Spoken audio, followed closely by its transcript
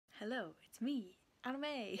Hello, it's me,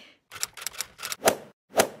 Anime.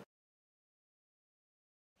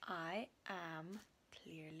 I am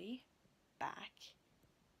clearly back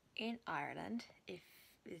in Ireland. If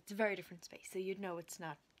it's a very different space, so you'd know it's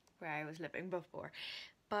not where I was living before.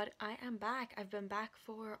 But I am back. I've been back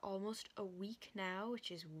for almost a week now,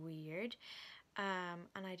 which is weird.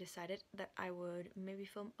 And I decided that I would maybe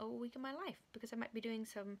film a week of my life because I might be doing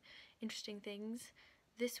some interesting things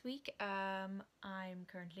this week. I'm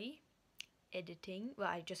currently editing. Well,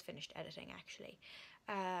 I just finished editing actually.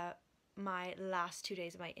 My last 2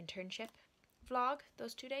 days of my internship vlog,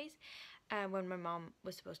 those 2 days, when my mom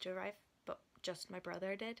was supposed to arrive, but just my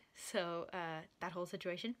brother did. So that whole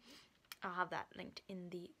situation, I'll have that linked in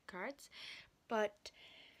the cards. But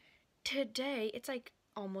today, it's like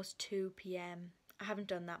almost 2 p.m. I haven't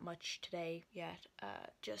done that much today yet.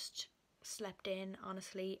 Just slept in,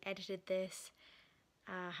 honestly, edited this,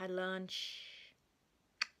 had lunch.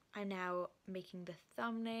 I'm now making the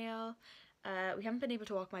thumbnail. We haven't been able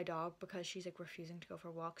to walk my dog because she's like refusing to go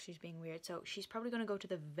for walks. She's being weird, so she's probably going to go to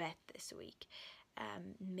the vet this week.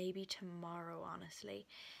 Maybe tomorrow, honestly.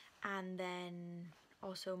 And then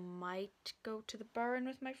also might go to the Burren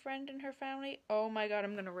with my friend and her family. Oh my god,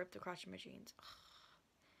 I'm going to rip the crotch of my jeans.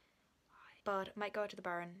 But might go out to the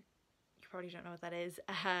Burren. You probably don't know what that is.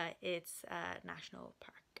 It's a national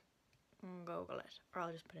park. Google it, or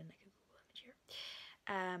I'll just put in like a Google image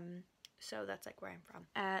here. So that's like where I'm from.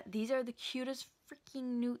 These are the cutest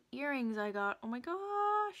freaking new earrings I got. Oh my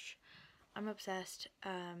gosh, I'm obsessed.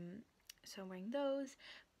 So I'm wearing those.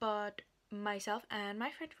 But myself and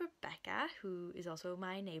my friend Rebecca, who is also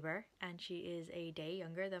my neighbor, and she is a day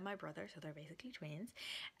younger than my brother, so they're basically twins.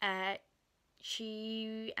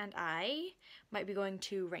 She and I might be going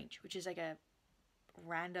to Range, which is like a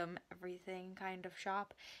random everything kind of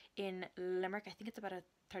shop in Limerick. I think it's about a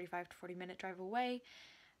 35 to 40 minute drive away.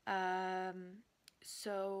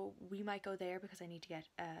 So we might go there because I need to get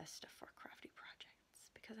stuff for crafty projects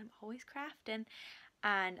because I'm always crafting,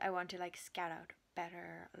 and I want to like scout out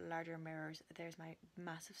better, larger mirrors. There's my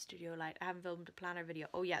massive studio light. I haven't filmed a planner video.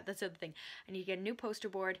 Oh yeah, that's the other thing. I need to get a new poster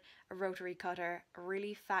board, a rotary cutter, a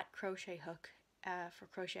really fat crochet hook for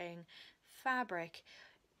crocheting fabric,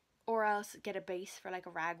 or else get a base for like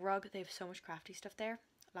a rag rug. They have so much crafty stuff there.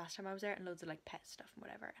 Last time I was there, and loads of like pet stuff and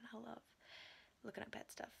whatever, and I love looking at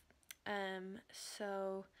pet stuff.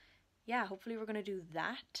 So yeah, hopefully we're gonna do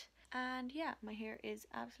that. And yeah, my hair is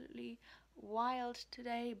absolutely wild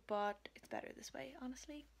today, but it's better this way,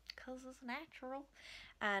 honestly, because it's natural.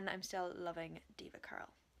 And I'm still loving Diva Curl.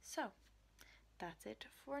 So that's it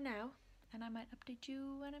for now, and I might update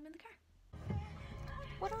you when I'm in the car.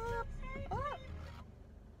 What up? Oh.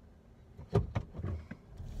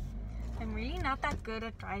 I'm really not that good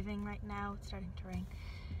at driving right now. It's starting to rain.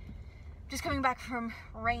 Just coming back from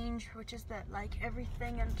Range, which is the like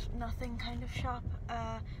everything and nothing kind of shop.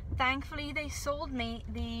 Thankfully they sold me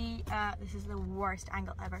the this is the worst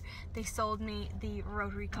angle ever. They sold me the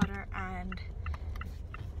rotary cutter and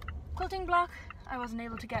quilting block. I wasn't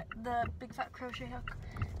able to get the big fat crochet hook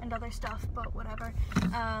and other stuff, but whatever.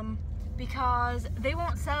 Because they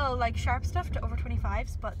won't sell like sharp stuff to over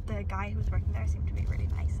 25s, but the guy who was working there seemed to be really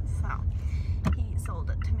nice, so he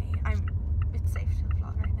sold it to me. It's safe to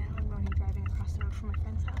vlog right now. I'm only driving across the road from my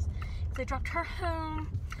friend's house because I dropped her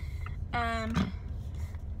home.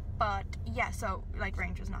 But yeah, so like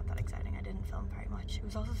Range was not that exciting. I didn't film very much. It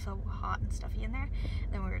was also so hot and stuffy in there.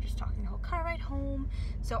 And then we were just talking the whole car ride home.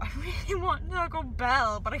 So I really want Taco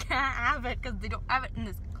Bell, but I can't have it because they don't have it in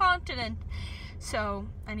this continent. So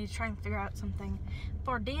I need to try and figure out something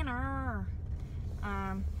for dinner.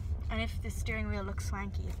 And if the steering wheel looks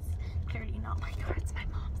swanky, it's clearly not my car, it's my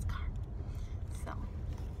mom's car. So,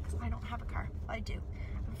 because I don't have a car. I do.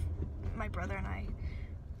 My brother and I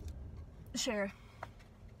share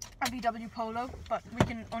a VW Polo, but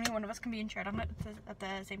only one of us can be insured on it at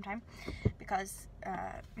the same time because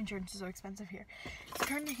insurance is so expensive here. So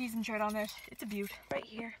currently he's insured on it. It's a beaut right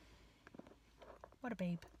here. What a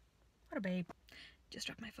babe. What a babe. Just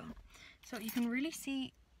dropped my phone. So you can really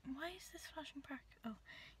see, why is this flashing park? Oh,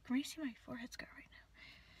 you can really see my forehead scar right now.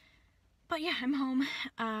 But yeah, I'm home.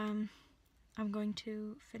 I'm going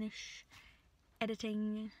to finish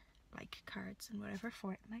editing like cards and whatever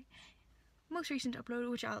for my most recent upload,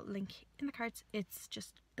 which I'll link in the cards. It's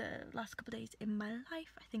just the last couple days in my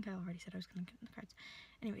life. I think I already said I was going to get in the cards.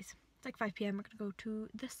 Anyways, it's like 5 p.m. We're going to go to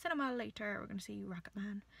the cinema later. We're going to see Rocket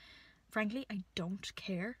Man. Frankly, I don't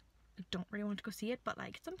care. I don't really want to go see it, but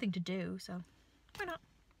like it's something to do, so why not?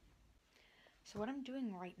 So what I'm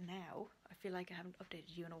doing right now, I feel like I haven't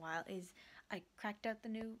updated you in a while, is I cracked out the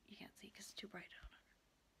new, you can't see because it's too bright on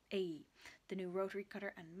it. the new rotary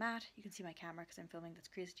cutter and mat. You can see my camera because I'm filming. That's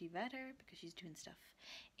Christy Vetter because she's doing stuff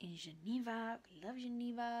in Geneva. We love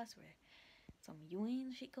Geneva, so some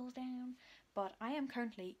UN shit goes down. But I am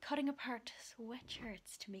currently cutting apart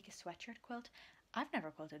sweatshirts to make a sweatshirt quilt. I've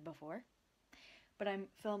never quilted before, but I'm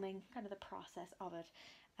filming kind of the process of it,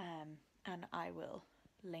 and I will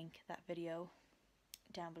link that video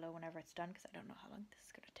down below whenever it's done because I don't know how long this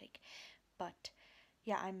is going to take. But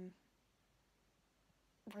yeah, I'm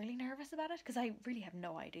really nervous about it because I really have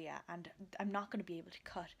no idea, and I'm not going to be able to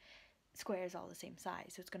cut squares all the same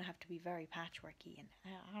size, so it's going to have to be very patchworky, and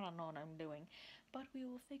I don't know what I'm doing, but we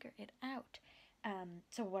will figure it out.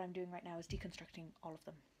 So what I'm doing right now is deconstructing all of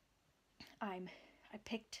them. I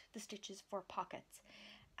picked the stitches for pockets,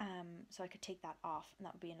 so I could take that off, and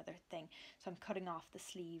that would be another thing. So I'm cutting off the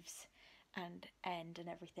sleeves and end and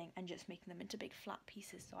everything and just making them into big flat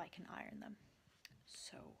pieces so I can iron them,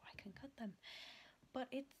 so I can cut them. But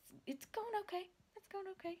it's going okay. It's going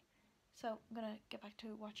okay. So I'm gonna get back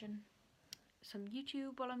to watching some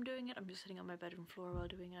YouTube while I'm doing it. I'm just sitting on my bedroom floor while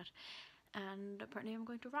doing it, and apparently I'm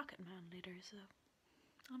going to Rocket Man later, so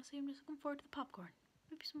honestly I'm just looking forward to the popcorn.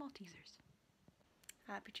 Maybe some Maltesers.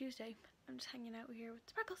 Happy Tuesday. I'm just hanging out here with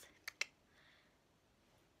Sparkles.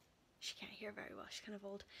 She can't hear very well, she's kind of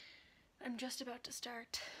old. I'm just about to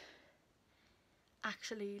start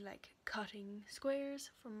actually like cutting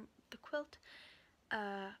squares from the quilt.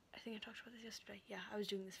 I think I talked about this yesterday. Yeah, I was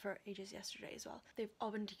doing this for ages yesterday as well. They've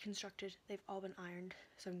all been deconstructed, they've all been ironed,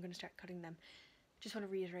 so I'm going to start cutting them. Just want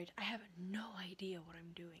to reiterate, I have no idea what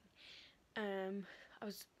I'm doing. I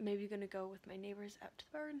was maybe going to go with my neighbours out to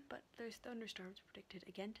the barn, but there's thunderstorms predicted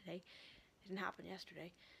again today. It didn't happen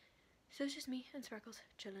yesterday. So it's just me and Sparkles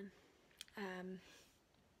chilling. And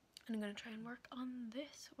I'm going to try and work on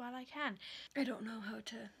this while I can. I don't know how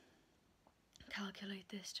to calculate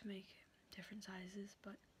this to make different sizes,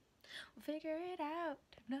 but we'll figure it out.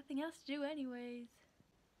 Nothing else to do anyways.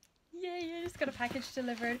 Yay, I just got a package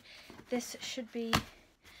delivered. This should be,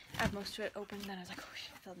 I had most of it open, then I was like, oh, I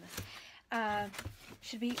should film this.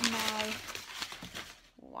 Should be my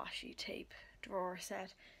washi tape drawer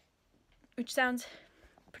set, which sounds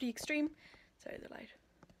pretty extreme. Sorry, the light.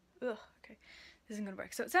 Ugh, okay, this isn't gonna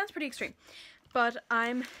work. So it sounds pretty extreme, but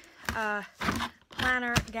I'm a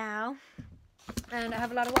planner gal, and I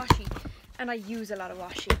have a lot of washi, and I use a lot of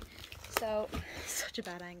washi. So, such a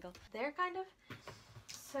bad angle. There, kind of.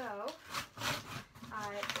 So,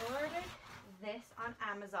 I ordered this on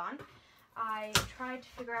Amazon. I tried to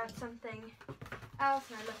figure out something else,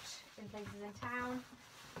 and I looked in places in town.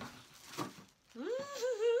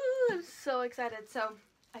 Ooh, I'm so excited. So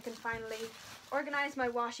I can finally organize my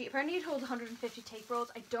washi. Apparently it holds 150 tape rolls.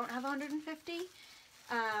 I don't have 150.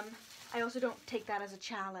 I also don't take that as a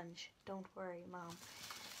challenge. Don't worry, Mom.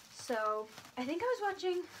 So I think I was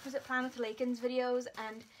watching, was it Planet Lakin's videos,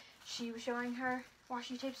 and she was showing her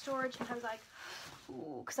washi tape storage, and I was like,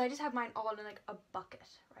 ooh, because I just have mine all in like a bucket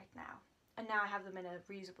right now. And now I have them in a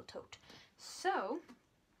reusable tote. So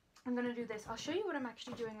I'm going to do this. I'll show you what I'm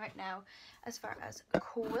actually doing right now as far as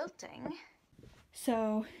quilting.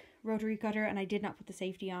 So rotary cutter, and I did not put the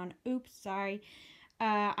safety on. Oops, sorry.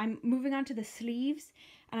 I'm moving on to the sleeves,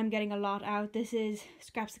 and I'm getting a lot out. This is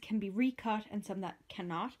scraps that can be recut and some that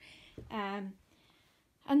cannot. And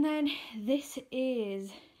then this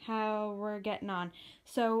is how we're getting on.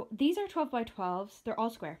 So these are 12 by 12s. They're all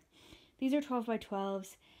square. These are 12 by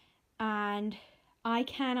 12s. And I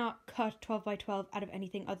cannot cut 12 by 12 out of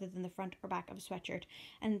anything other than the front or back of a sweatshirt.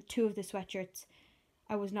 And two of the sweatshirts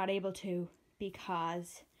I was not able to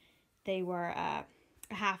because they were a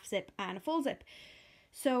half zip and a full zip.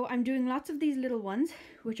 So I'm doing lots of these little ones,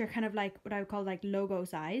 which are kind of like what I would call like logo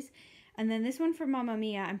size. And then this one for Mamma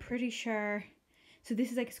Mia, I'm pretty sure. So this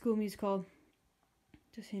is like a School Musical.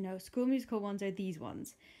 Just so you know, School Musical ones are these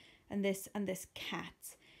ones. And this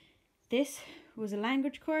Cats. This was a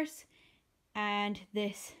language course. And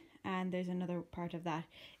this, and there's another part of that,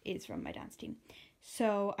 is from my dance team.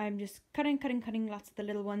 So I'm just cutting lots of the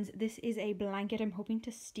little ones. This is a blanket I'm hoping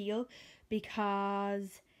to steal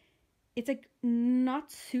because it's like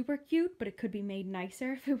not super cute, but it could be made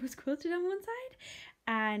nicer if it was quilted on one side.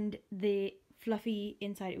 And the fluffy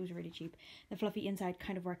inside, it was really cheap. The fluffy inside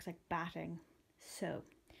kind of works like batting. So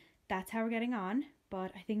that's how we're getting on.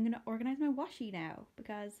 But I think I'm going to organize my washi now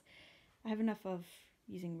because I have enough of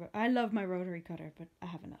using, I love my rotary cutter, but I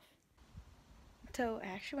have enough. So I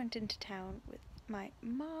actually went into town with my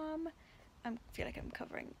mom. I feel like I'm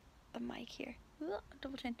covering the mic here.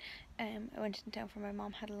 Double chin. I went into town for my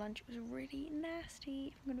mom, had a lunch. It was really nasty,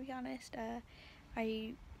 if I'm going to be honest.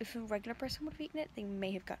 if a regular person would have eaten it, they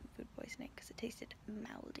may have gotten food poisoning because it tasted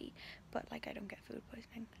mouldy. But like, I don't get food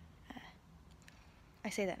poisoning. I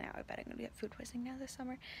say that now. I bet I'm gonna get food poisoning now this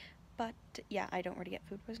summer. But yeah, I don't really get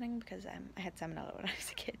food poisoning because I had salmonella when I was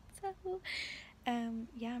a kid. So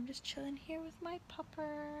yeah, I'm just chilling here with my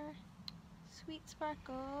pupper. Sweet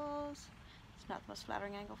Sparkles. It's not the most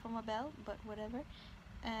flattering angle for my belt, but whatever.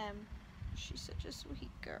 She's such a sweet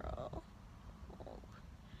girl. Oh.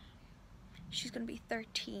 She's gonna be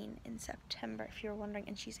 13 in September, if you're wondering,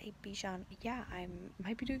 and she's a Bichon. Yeah, I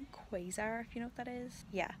might be doing Quasar, if you know what that is.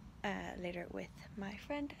 Yeah, later with my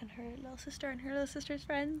friend and her little sister and her little sister's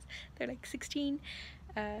friends. They're like 16.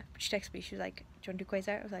 But she texted me, she was like, do you want to do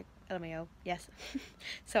Quasar? I was like, LMAO, yes.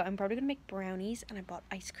 So I'm probably gonna make brownies, and I bought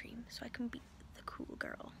ice cream so I can be the cool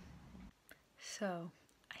girl. So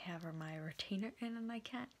I have my retainer in and I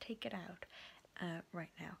can't take it out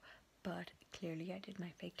right now, but clearly I did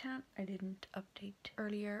my fake tan. I didn't update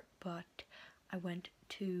earlier, but I went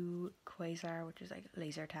to Quasar, which is like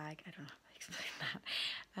laser tag, I don't know how to explain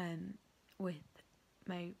that, with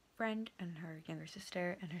my friend and her younger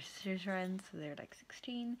sister and her sister's friends, so they're like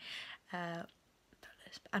 16,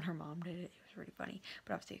 and her mom did it. It was really funny,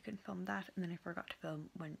 but obviously I couldn't film that, and then I forgot to film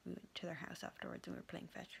when we went to their house afterwards and we were playing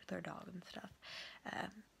fetch with our dog and stuff.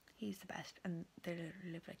 He's the best, and they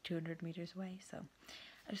literally live like 200 meters away, so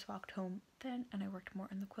I just walked home then, and I worked more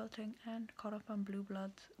on the quilting and caught up on Blue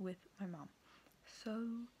Bloods with my mom.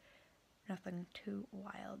 So nothing too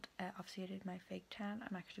wild. Obviously I did my fake tan.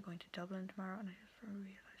 I'm actually going to Dublin tomorrow, and I just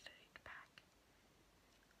realised I need to pack.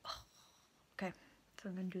 Oh, okay, so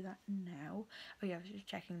I'm going to do that now. Oh yeah, I was just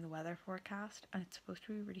checking the weather forecast, and it's supposed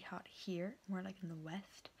to be really hot here. We're like in the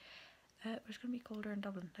west. But it's going to be colder in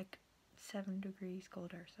Dublin, like 7 degrees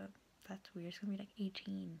colder, so that's weird. It's going to be like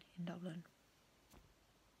 18 in Dublin.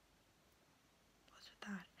 What's with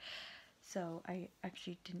that? So I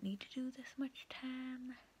actually didn't need to do this much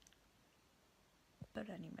tan. But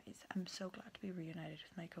anyways, I'm so glad to be reunited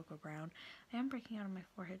with my cocoa brown. I am breaking out on my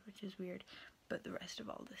forehead, which is weird, but the rest of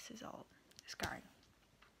all this is all scarring.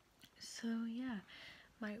 So yeah,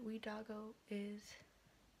 my wee doggo is,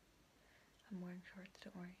 I'm wearing shorts,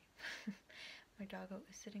 don't worry. My doggo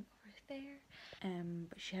is sitting over there,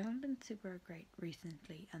 but she hasn't been super great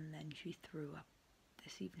recently, and then she threw up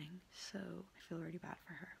this evening, so I feel really bad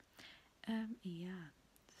for her. Yeah,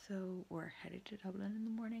 so we're headed to Dublin in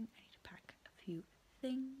the morning. I need to pack a few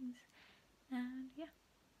things, and yeah,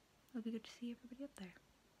 it'll be good to see everybody up there.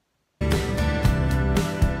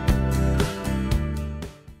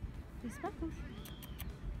 This Sparkles.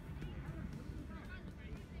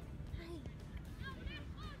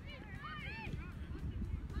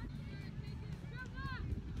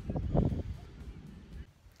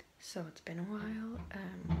 So it's been a while.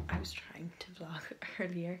 I was trying to vlog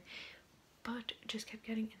earlier, but just kept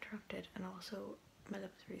getting interrupted, and also my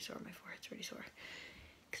lip is really sore, my forehead's really sore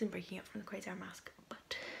because I'm breaking out from the Quasar mask.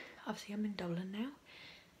 But obviously I'm in Dublin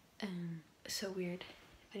now. So weird.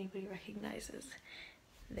 If anybody recognises,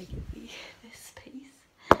 they give me this space,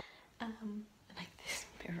 like this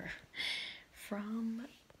mirror from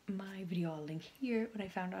my video I'll link here when I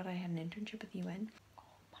found out I had an internship at the UN.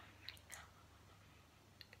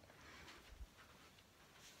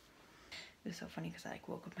 It was so funny because I like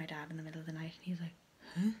woke up my dad in the middle of the night and he was like,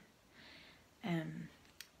 huh?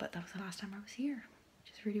 But that was the last time I was here,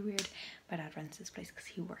 which is really weird. My dad rents this place because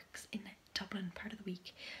he works in Dublin part of the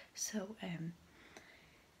week. So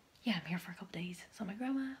yeah, I'm here for a couple days. So my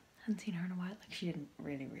grandma, hadn't seen her in a while. Like, she didn't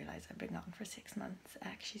really realise I've been gone for 6 months.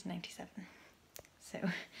 She's 97. So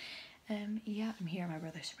yeah, I'm here. My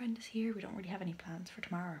brother's friend is here. We don't really have any plans for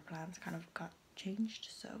tomorrow. Our plans kind of got changed,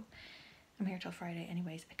 so I'm here till Friday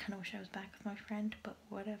anyways. I kind of wish I was back with my friend, but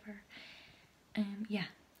whatever. Yeah,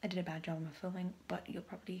 I did a bad job of filming, but you'll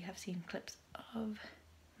probably have seen clips of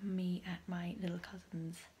me at my little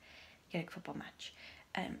cousin's Gaelic football match.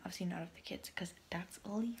 Obviously not of the kids because that's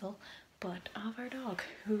illegal, but of our dog,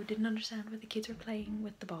 who didn't understand why the kids were playing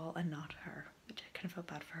with the ball and not her, which I kind of felt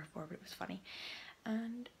bad for her for, but it was funny.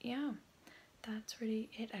 And yeah, that's really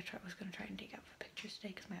it. I was going to try and take out pictures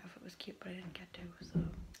today because my outfit was cute, but I didn't get to, so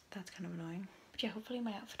that's kind of annoying. But yeah, hopefully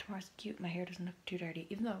my outfit tomorrow's cute. My hair doesn't look too dirty,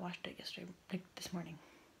 even though I washed it yesterday, like this morning.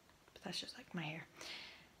 But that's just like my hair.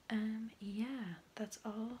 Yeah, that's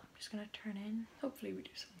all. I'm just gonna turn in. Hopefully we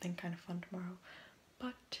do something kind of fun tomorrow.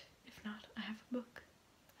 But if not, I have a book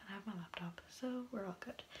and I have my laptop, so we're all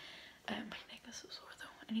good. My neck is so sore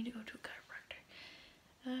though. I need to go to a chiropractor.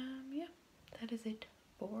 Yeah, that is it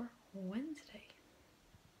for Wednesday.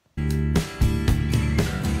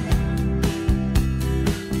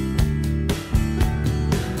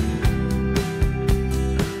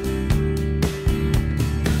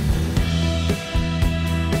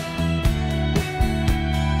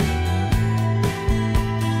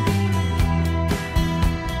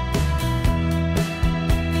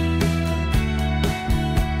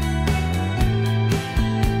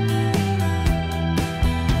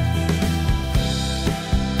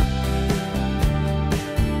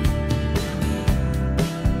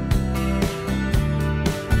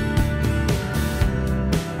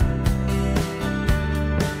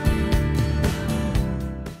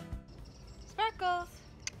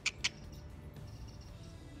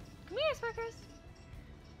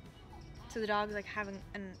 dog's like having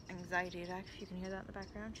an anxiety attack, if you can hear that in the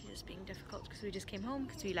background. She's just being difficult because we just came home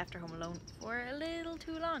because we left her home alone for a little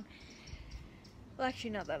too long. Well, actually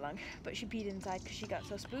not that long, but she peed inside because she got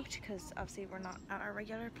so spooked because obviously we're not at our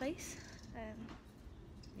regular place.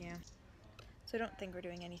 Yeah. So I don't think we're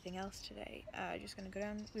doing anything else today. Just gonna go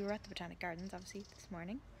down. We were at the Botanic Gardens obviously this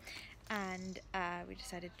morning, and we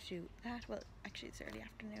decided to do that. Well, actually it's early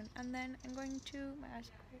afternoon, and then I'm going to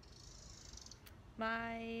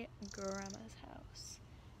my grandma's house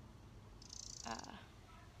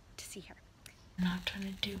to see her. I'm not trying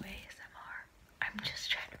to do ASMR. I'm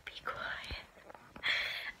just trying to be quiet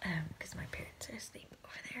because my parents are asleep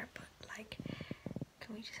over there. But like,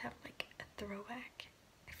 can we just have like a throwback?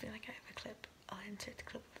 I feel like I have a clip. I'll insert the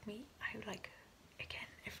clip of me. I like, again,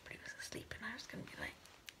 everybody was asleep and I was gonna be like,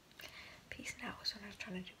 peace out. So when I was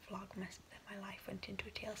trying to do vlogmas, then my life went into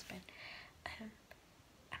a tailspin. And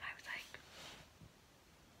I was like,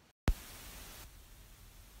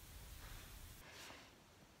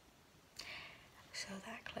 so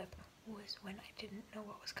that clip was when I didn't know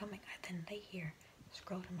what was coming. I then lay here,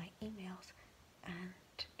 scrolled in my emails, and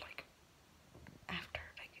like after,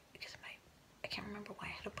 like, because I can't remember why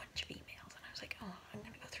I had a bunch of emails, and I was like, oh, I'm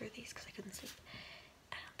gonna go through these because I couldn't sleep.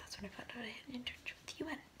 And that's when I found out I had an internship with the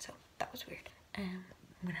UN. So that was weird. I'm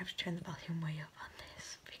gonna have to turn the volume way up on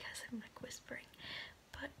this because I'm like whispering.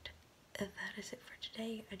 But that is it for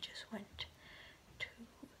today. I just went to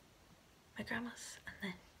my grandma's and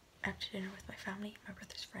then out to dinner with my family, my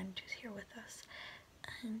brother's friend who's here with us,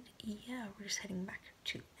 and yeah, we're just heading back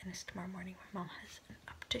to Ennis tomorrow morning. My mom has an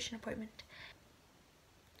optician appointment.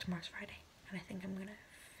 Tomorrow's Friday, and I think I'm gonna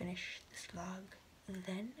finish this vlog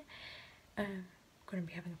then. I'm gonna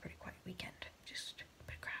be having a pretty quiet weekend, just a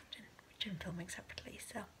bit of crafting, which I'm filming separately.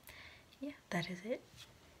 So yeah, that is it.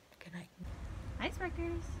 Good night.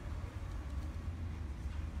 Icebreakers.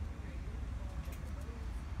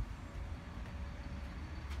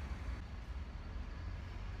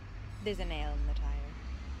 There's a nail in the tire.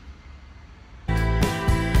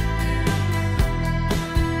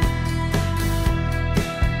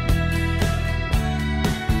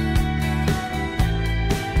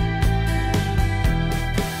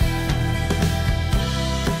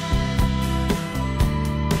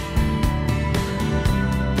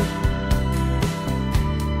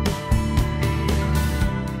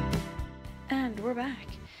 And we're back.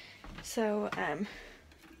 So,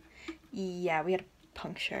 yeah, we had a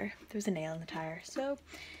puncture. There was a nail in the tire, so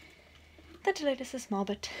that delayed us a small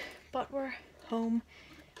bit, but we're home.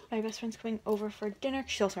 My best friend's coming over for dinner.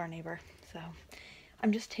 She's also our neighbor, so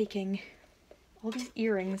I'm just taking all these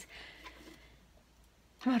earrings.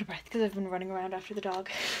 I'm out of breath because I've been running around after the dog.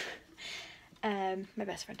 My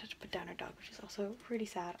best friend had to put down her dog, which is also really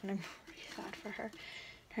sad, and I'm really sad for her.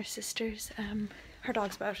 Her sister's, her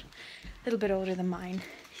dog's about a little bit older than mine,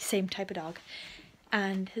 same type of dog,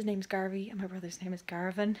 and his name's Garvey and my brother's name is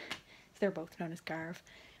Garvin, so they're both known as Garv.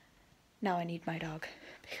 Now I need my dog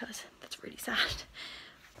because that's really sad.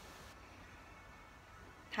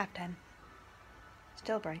 10:30,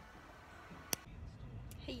 still bright.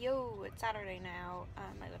 Hey yo, it's Saturday now.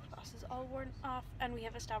 My lip gloss is all worn off and we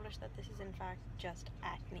have established that this is in fact just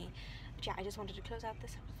acne. But yeah, I just wanted to close out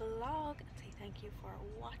this vlog and say thank you for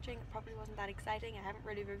watching. It probably wasn't that exciting. I haven't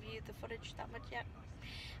really reviewed the footage that much yet.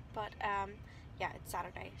 But yeah, it's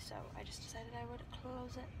Saturday, so I just decided I would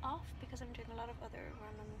close it off because I'm doing a lot of other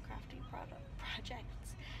random crafty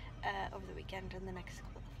projects over the weekend and the next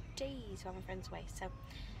couple of days while my friend's away. So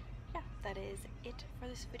yeah, that is it for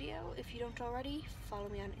this video. If you don't already, follow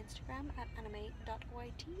me on Instagram at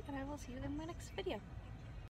anime.yt and I will see you in my next video.